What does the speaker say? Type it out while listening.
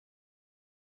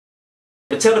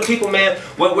Tell the people, man,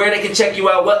 where they can check you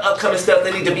out, what upcoming stuff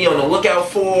they need to be on the lookout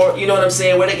for. You know what I'm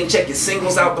saying? Where they can check your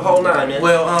singles out, the whole nine, man.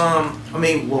 Well, I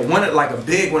mean, one of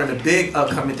the big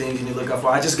upcoming things you need to look out for.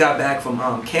 I just got back from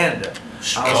Canada.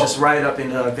 I was just right up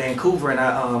in Vancouver, and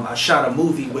I shot a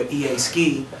movie with EA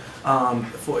Ski.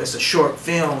 It's a short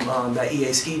film that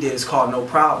EA Ski did. It's called No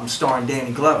Problem, starring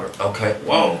Danny Glover. Okay.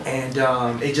 Whoa. And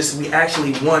we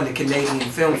actually won the Canadian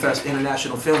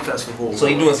International Film Festival. So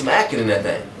you doing some acting in that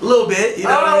thing? A little bit, you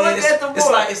know. Oh, look at the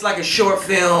boy. It's like a short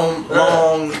film,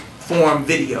 long form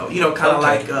video. You know, kind of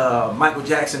like Michael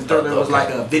Jackson Thriller was like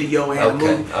a video and a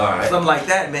movie, something like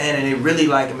that, man. And it really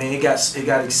it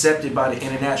got accepted by the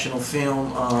international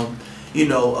film.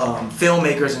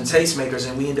 Filmmakers and tastemakers,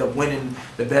 and we end up winning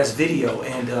the best video,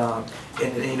 and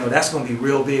you know, that's going to be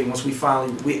real big once we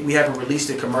finally, we haven't released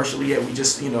it commercially yet. We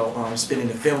just, spinning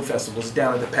the film festivals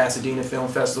down at the Pasadena Film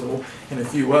Festival and a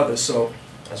few others. So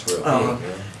that's real big,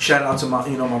 man. Shout out to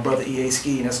my brother EA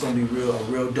Ski, and that's going to be a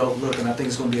real dope look, and I think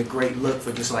it's going to be a great look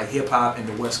for just like hip hop and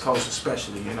the West Coast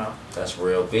especially, you know. That's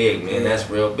real big, man. That's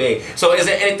real big. So is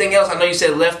there anything else? I know you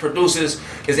said left producers.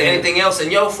 Is there anything else in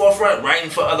your forefront, writing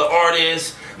for other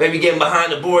artists, maybe getting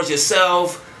behind the boards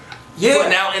yourself? Yeah.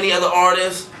 Putting out any other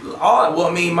artists? Well,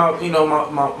 I mean, my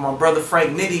brother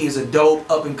Frank Nitty is a dope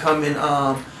up and coming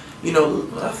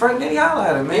Frank Nitty, holla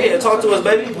at him, man. Yeah, talk to us,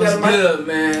 baby. What's good,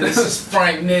 man? This is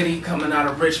Frank Nitty coming out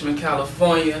of Richmond,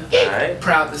 California. Alright.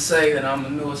 Proud to say that I'm the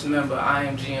newest member of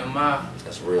IMGMI.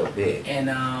 That's real big.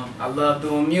 And I love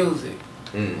doing music.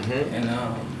 Mm-hmm.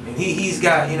 And he's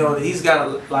got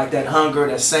like that hunger,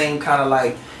 that same kind of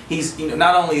like. He's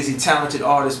not only is he a talented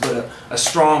artist, but a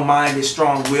strong-minded,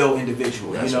 strong-willed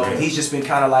individual. That's and he's just been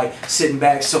kind of like sitting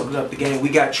back, soaking up the game. We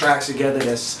got tracks together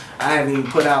that's I haven't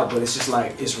even put out, but it's just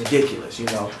like it's ridiculous, you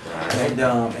know. And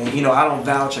I don't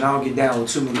vouch and I don't get down with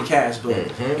too many cats, but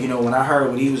when I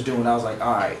heard what he was doing, I was like,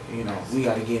 all right, we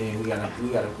got to get in. We got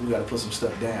to put some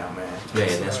stuff down, man.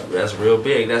 Man, that's real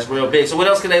big. That's real big. So what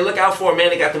else can they look out for,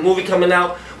 man? They got the movie coming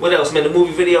out. What else, man? The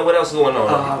movie video. What else is going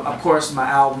on? Of course, my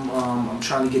album. I'm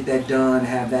trying to get that done,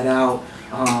 have that out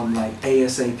like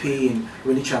ASAP, and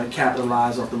really try to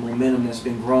capitalize off the momentum that's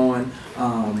been growing.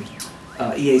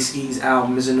 EA Ski's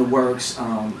album is in the works.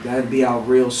 That'll be out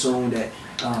real soon. That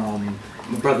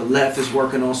my brother Left is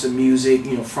working on some music.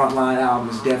 Frontline album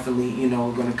is definitely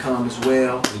gonna come as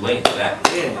well. We waiting for that.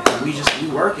 Yeah, we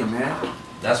working, man.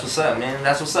 That's what's up, man.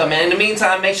 That's what's up, man. In the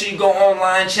meantime, make sure you go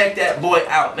online, check that boy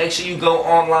out. Make sure you go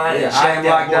online and check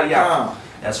that boy out.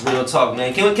 That's real talk,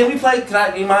 man. Can we play?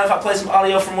 You mind if I play some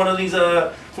audio from one of these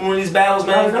battles,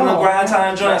 man? From the grind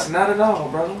time joints? Not at all,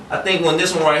 brother. I think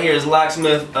this one right here is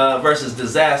Locksmith versus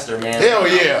Disaster, man. Hell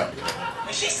yeah.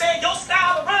 And she said your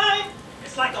style of rhyme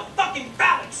is like a fucking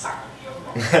ballad sign.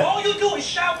 All you do is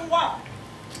shout and whine.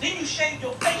 Then you shave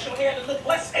your facial hair to look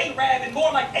less A-Rab and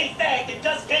more like A-Fag that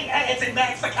does gang ads and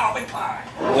mags for Calvin Klein.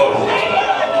 Whoa.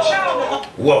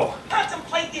 Whoa.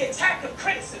 Contemplate the attack of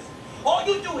criticism. All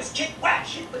you do is kick whack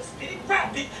shit but spit it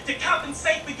rapid to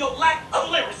compensate for your lack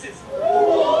of lyricism.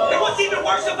 And what's even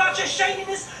worse about your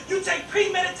shadiness, you take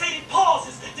premeditated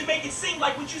pauses to make it seem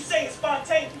like what you say is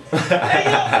spontaneous. Hey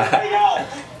yo,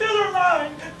 filler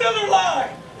line.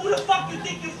 Who the fuck you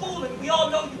think you fooling? We all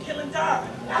know you killing time.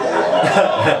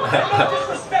 No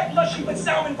disrespect, lushy, but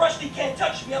Salmon Rushdie can't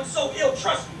touch me. I'm so ill,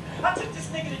 trust me. I took this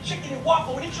nigga to Chicken and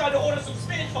Waffle when he tried to order some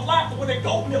spinach for laughter with a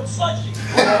goat milk slushy.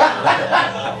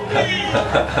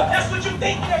 That's what you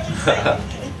think that you say.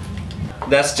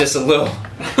 That's just a little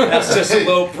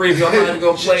preview. I'm not even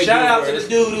gonna play. Shout out to the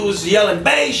dude who was yelling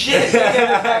bass shit in the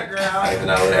background. Even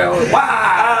though that was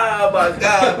wow, oh my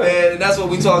God, man. And that's what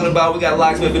we talking about. We got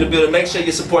Locksmith in the building. Make sure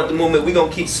you support the movement. We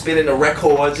gonna keep spinning the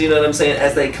records, you know what I'm saying,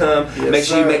 as they come. Yes,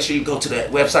 make sure you go to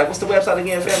that website. What's the website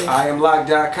again, family?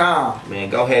 IamLock.com. Man,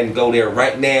 go ahead and go there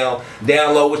right now.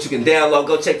 Download what you can download.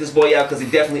 Go check this boy out because he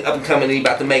definitely up and coming and he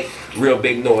about to make real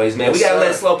big noise, man. Yes, we gotta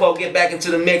let Slowpoke get back into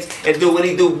the mix and do what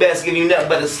he do best, give you nothing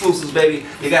but exclusives, baby.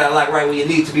 You gotta like right where you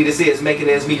need to be. This is Makin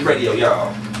Endz Radio,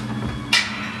 y'all.